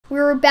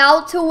We're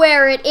about to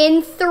wear it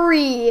in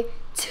 3,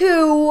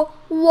 2,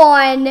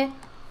 1.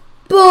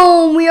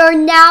 Boom! We are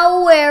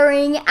now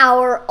wearing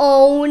our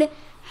own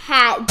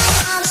hat.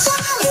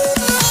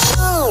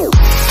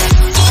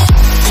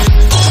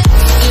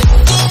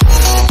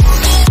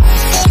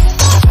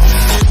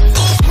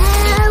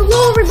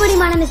 Hello everybody,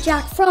 my name is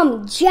Jack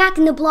from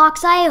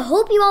JackInTheBlox. I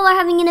hope you all are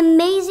having an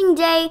amazing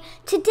day.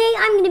 Today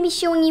I'm going to be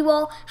showing you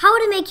all how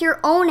to make your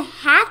own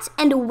hat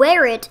and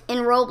wear it in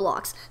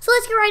Roblox. So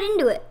let's get right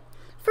into it.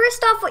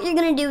 First off, what you're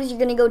going to do is you're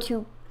going to go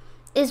to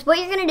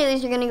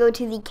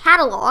the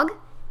catalog.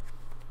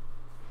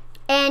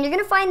 And you're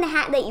going to find the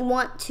hat that you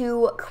want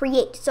to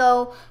create.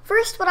 So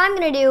first what I'm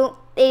going to do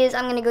is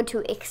I'm going to go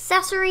to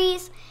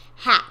accessories,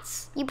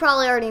 hats. You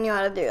probably already knew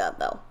how to do that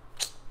though.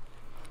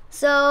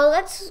 So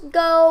let's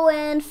go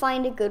and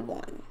find a good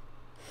one.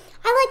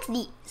 I like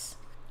these.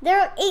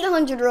 They're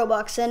 800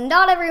 Robux and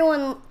not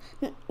everyone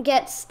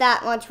gets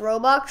that much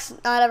Robux.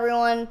 Not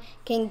everyone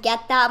can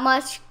get that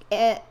much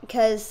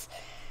because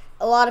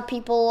a lot of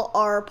people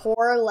are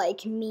poor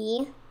like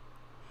me.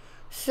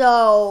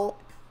 So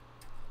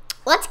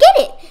let's get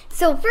it.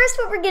 So first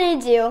what we're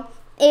going to do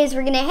is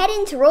we're going to head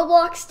into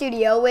Roblox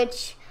Studio,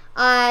 which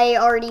I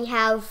already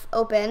have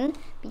open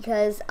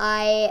because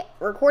I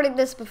recorded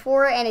this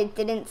before and it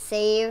didn't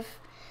save.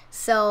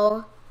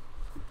 So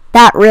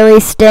that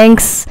really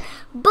stinks.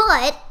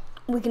 But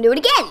we can do it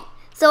again.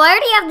 So I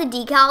already have the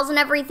decals and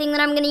everything that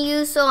I'm going to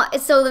use, so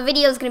the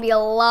video is going to be a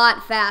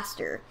lot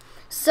faster.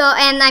 So,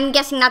 and I'm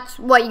guessing that's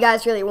what you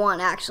guys really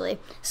want actually.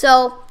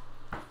 So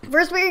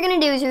first what you're going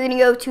to do is you're going to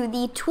go to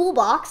the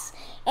toolbox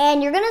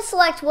and you're going to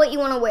select what you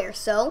want to wear.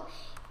 So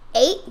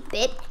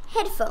 8-bit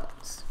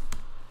headphones.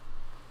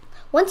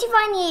 Once you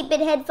find the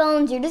 8-bit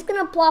headphones, you're just going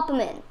to plop them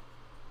in.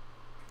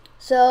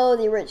 So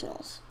the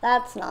originals.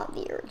 That's not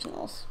the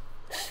originals.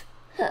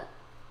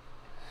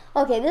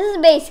 Okay, this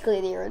is basically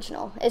the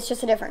original. It's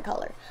just a different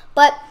color.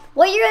 But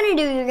what you're going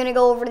to do, you're going to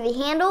go over to the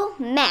handle,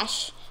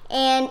 mesh.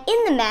 And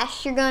in the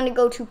mesh, you're going to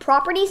go to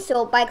properties.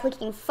 So by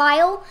clicking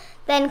file,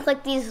 then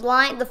click these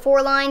the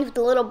 4 lines with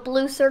the little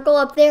blue circle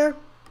up there.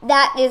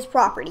 That is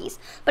properties.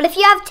 But if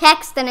you have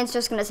text, then it's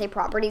just going to say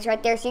properties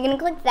right there. So you're going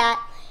to click that.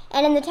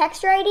 And in the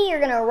texture ID, you're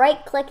going to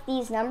right click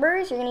these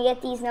numbers. You're going to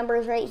get these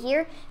numbers right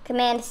here.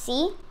 Command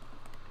C.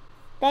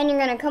 Then you're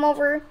going to come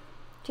over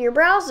to your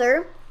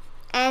browser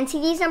and see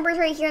these numbers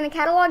right here in the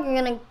catalog.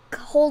 You're going to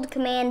hold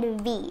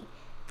Command V.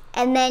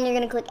 And then you're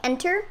going to click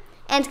enter.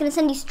 And it's going to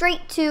send you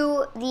straight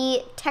to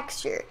the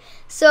texture.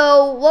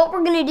 So what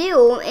we're going to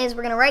do is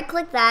we're going to right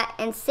click that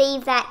and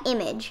save that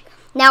image.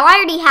 Now I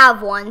already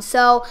have one,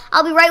 so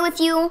I'll be right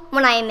with you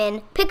when I am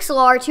in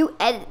Pixlr to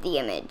edit the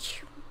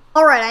image.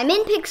 Alright, I'm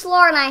in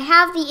Pixlr and I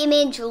have the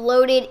image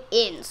loaded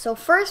in. So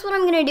first what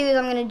I'm going to do is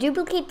I'm going to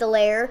duplicate the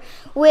layer,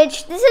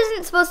 which this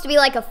isn't supposed to be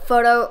like a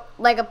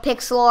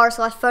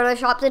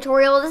Pixlr/Photoshop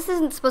tutorial. This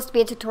isn't supposed to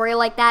be a tutorial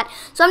like that.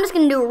 So I'm just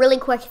going to do a really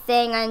quick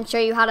thing and show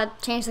you how to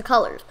change the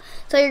colors.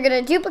 So you're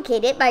going to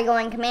duplicate it by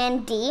going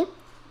Command D.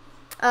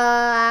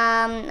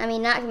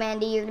 Not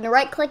Command D. You're going to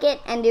right click it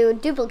and do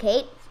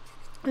duplicate.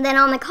 And then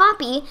on the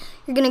copy,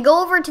 you're going to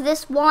go over to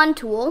this wand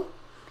tool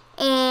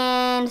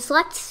and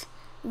select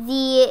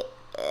the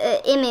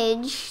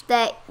image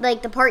that,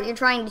 like the part you're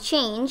trying to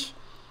change,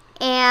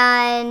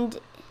 and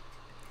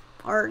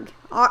oh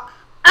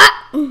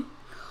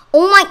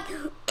my,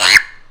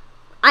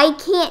 I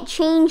can't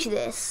change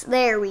this.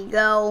 There we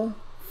go.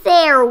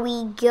 There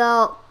we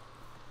go.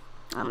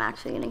 I'm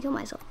actually gonna kill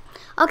myself.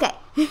 Okay.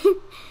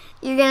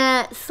 You're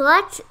gonna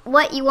select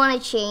what you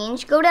want to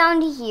change, go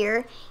down to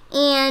here,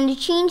 and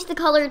change the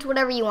color to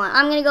whatever you want.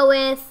 I'm gonna go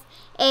with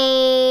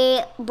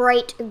a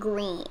bright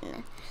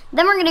green.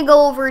 Then we're going to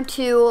go over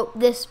to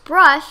this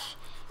brush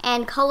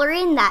and color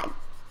in that.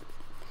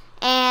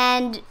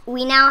 And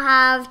we now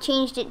have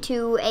changed it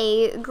to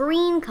a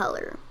green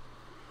color.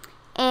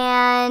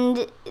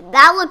 And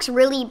that looks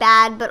really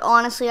bad, but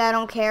honestly I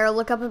don't care.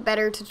 Look up a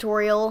better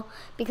tutorial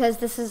because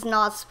this is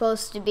not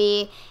supposed to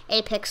be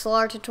a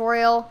Pixlr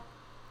tutorial.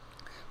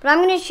 But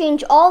I'm going to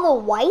change all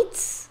the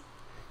whites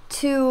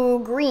to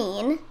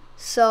green.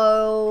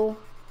 So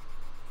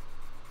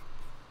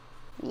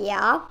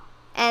yeah.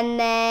 And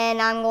then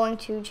I'm going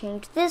to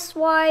change this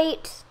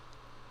white.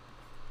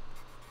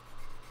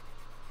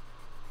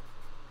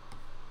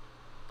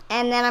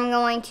 And then I'm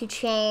going to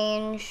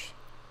change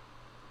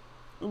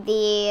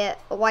the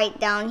white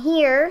down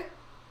here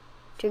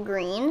to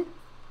green.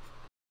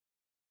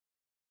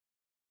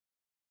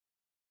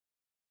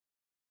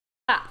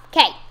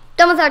 Okay,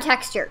 done with our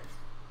texture.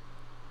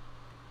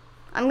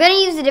 I'm going to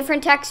use a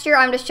different texture.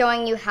 I'm just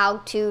showing you how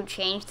to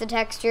change the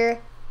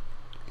texture.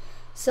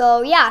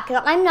 So yeah,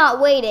 because I'm not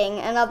waiting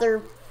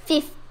another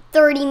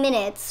 30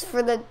 minutes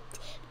for the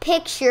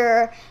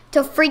picture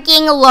to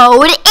freaking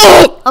load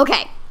in.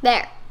 Okay,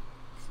 there.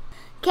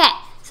 Okay,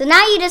 so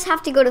now you just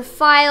have to go to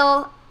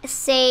File,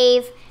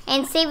 Save,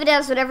 and save it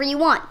as whatever you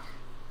want.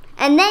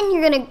 And then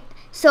you're going to,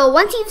 so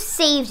once you've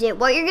saved it,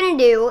 what you're going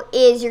to do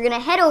is you're going to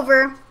head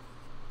over,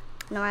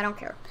 no, I don't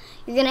care.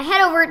 You're going to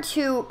head over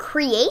to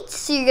Create,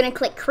 so you're going to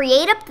click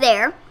Create up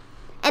there.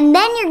 And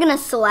then you're gonna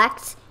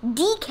select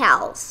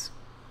decals.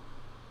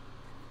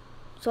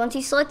 So once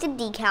you selected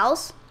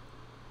decals,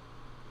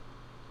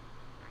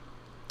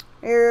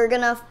 you're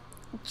gonna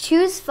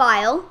choose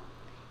file.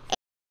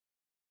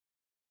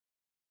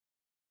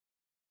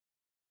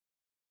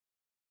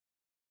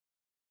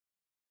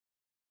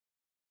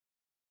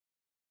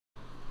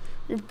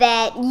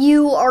 That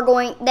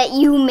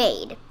you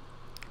made.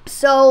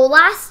 So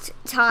last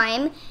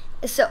time,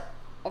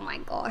 oh my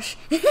gosh,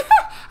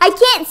 I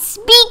can't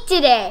speak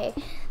today.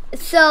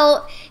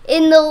 So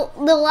in the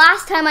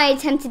last time I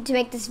attempted to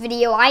make this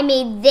video, I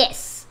made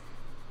this,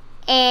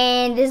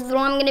 and this is the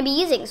one I'm going to be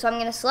using. So I'm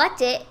going to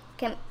select it.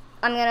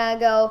 I'm going to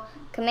go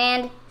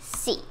Command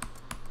C.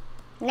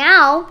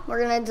 Now we're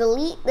going to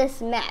delete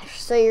this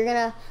mesh. So you're going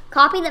to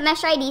copy the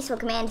mesh ID. So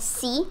Command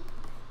C,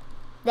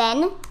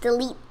 then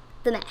delete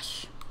the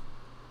mesh.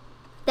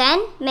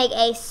 Then make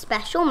a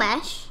special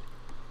mesh,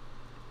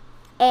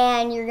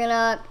 and you're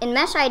gonna, in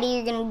mesh ID,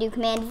 you're gonna do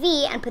Command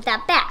V and put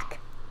that back.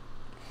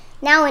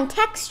 Now in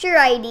texture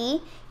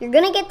ID, you're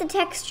gonna get the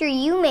texture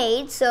you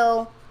made,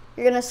 so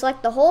you're gonna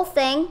select the whole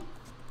thing,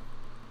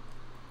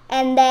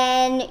 and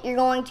then you're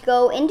going to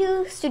go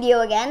into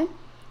Studio again,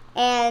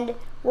 and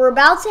we're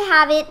about to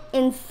have it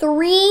in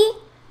 3,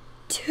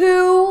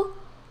 2,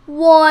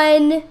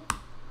 1.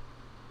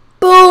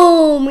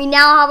 Boom! We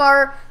now have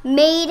our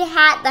made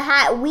hat, the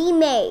hat we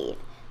made.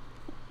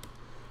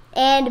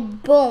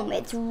 And boom,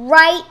 it's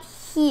right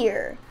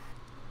here.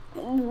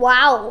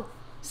 Wow.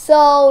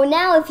 So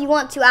now if you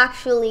want to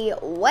actually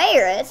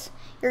wear it,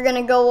 you're going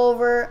to go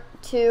over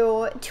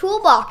to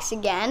Toolbox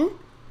again.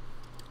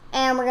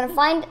 And we're going to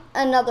find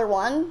another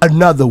one.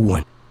 Another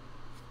one.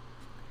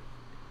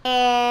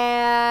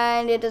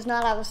 And it does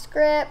not have a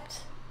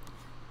script.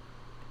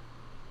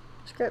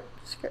 Script.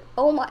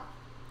 Oh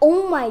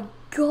my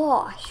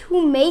gosh,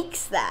 who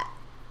makes that?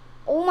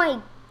 Oh my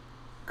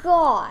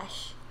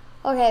gosh.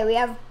 Okay, we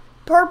have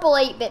purple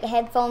 8-bit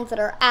headphones that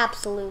are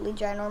absolutely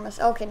ginormous.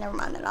 Okay, never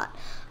mind, they're not.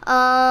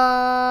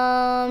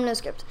 No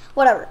script.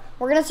 Whatever.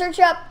 We're gonna search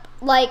up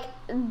like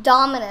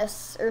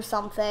Dominus or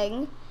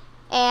something,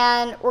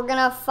 and we're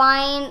gonna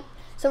find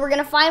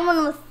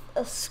one with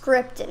a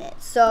script in it.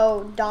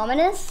 So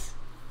Dominus.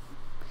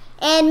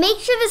 And make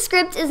sure the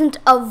script isn't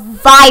a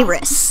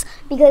virus,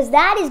 because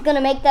that is going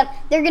to make they're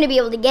going to be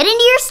able to get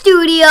into your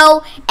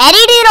studio, edit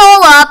it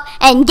all up,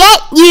 and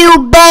get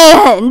you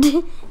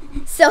banned.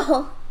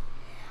 So,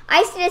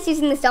 I suggest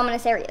using this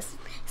Dominus Arius.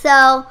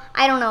 So,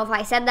 I don't know if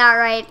I said that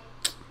right.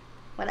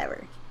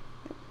 Whatever.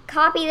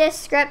 Copy this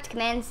script,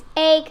 Command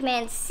A,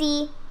 Command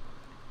C,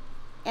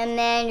 and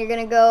then you're going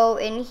to go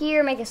in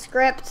here, make a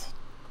script,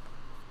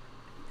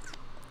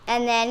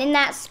 and then in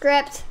that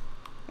script,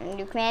 you're going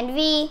to do Command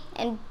V,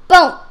 and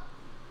boom!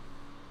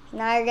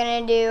 Now you're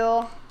going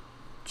to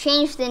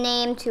change the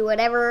name to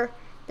whatever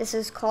this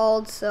is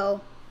called,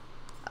 so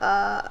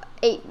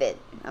 8-bit.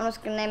 I'm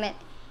just going to name it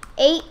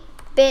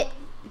 8-bit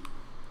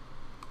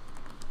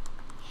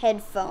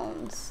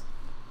headphones.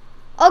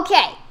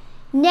 Okay,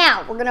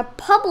 now we're going to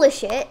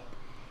publish it,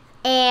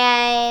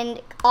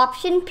 and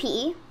Option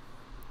P,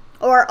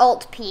 or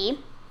Alt P,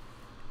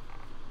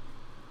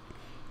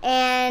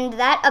 and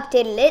that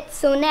updated it.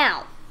 So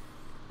now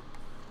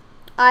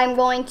I'm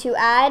going to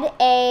add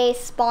a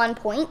spawn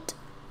point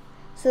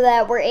so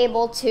that we're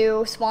able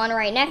to spawn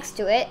right next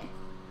to it.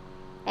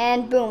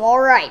 And boom,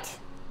 alright.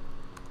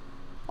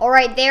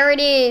 Alright, there it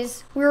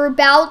is. We're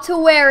about to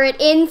wear it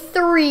in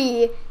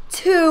 3,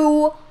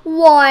 2,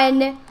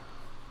 1.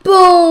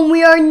 Boom,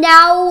 we are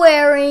now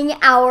wearing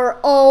our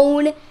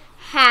own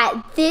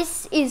hat.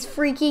 This is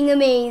freaking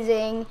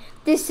amazing.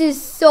 This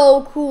is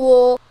so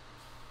cool.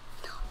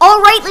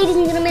 Alright, ladies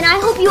and gentlemen, I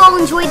hope you all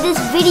enjoyed this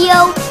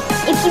video.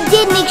 If you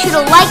did, make sure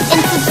to like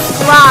and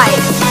subscribe.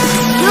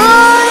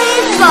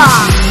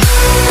 Goodbye.